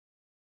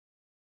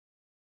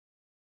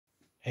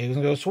Hey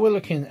guys, so we're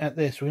looking at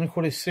this. We're going to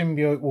call this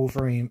Symbiote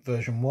Wolverine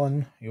version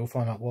 1. You'll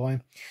find out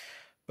why.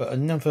 But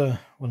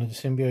another one of the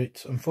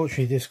symbiotes.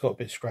 Unfortunately, this got a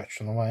bit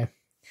scratched on the way.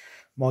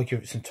 Might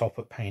give it some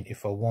top-up paint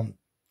if I want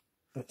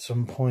at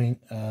some point.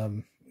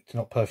 It's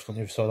not perfect on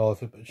the other side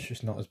either, but it's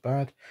just not as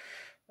bad.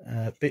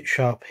 A bit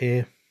sharp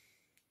here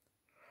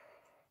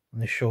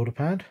on this shoulder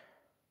pad.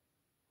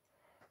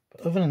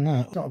 But other than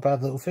that, it's not a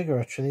bad little figure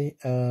actually.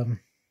 I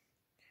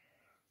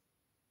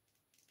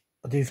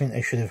do think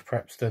they should have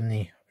perhaps done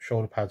the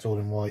shoulder pads all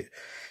in white. It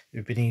would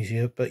have been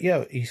easier. But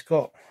yeah, he's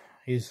got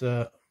his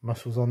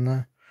muscles on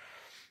there.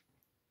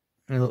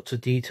 And lots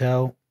of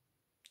detail.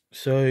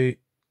 So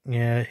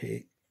yeah,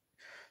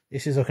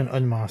 this is like an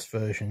unmasked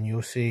version.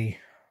 You'll see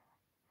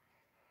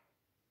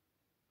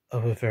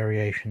other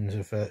variations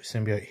of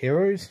symbiote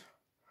heroes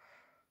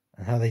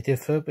and how they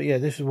differ. But yeah,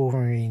 this is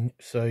Wolverine.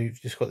 So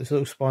you've just got this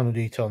little spinal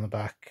detail on the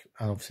back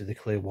and obviously the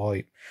clear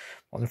white.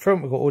 On the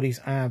front, we've got all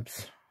these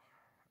abs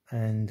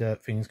and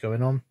things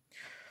going on.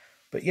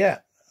 But yeah,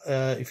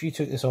 if you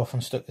took this off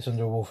and stuck this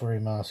under a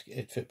Wolverine mask,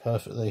 it'd fit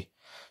perfectly.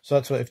 So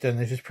that's what they've done.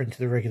 They've just printed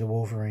the regular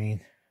Wolverine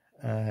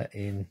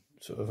in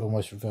sort of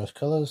almost reverse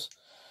colours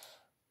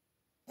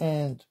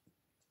and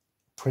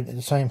printed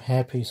the same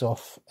hairpiece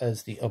off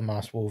as the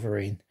unmasked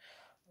Wolverine,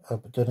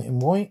 but done it in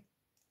white.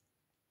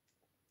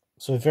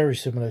 So very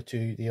similar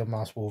to the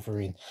unmasked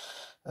Wolverine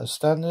as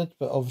standard,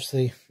 but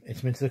obviously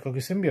it's meant to look like a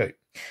symbiote.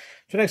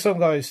 So next time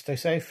guys, stay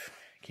safe,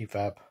 keep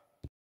fab.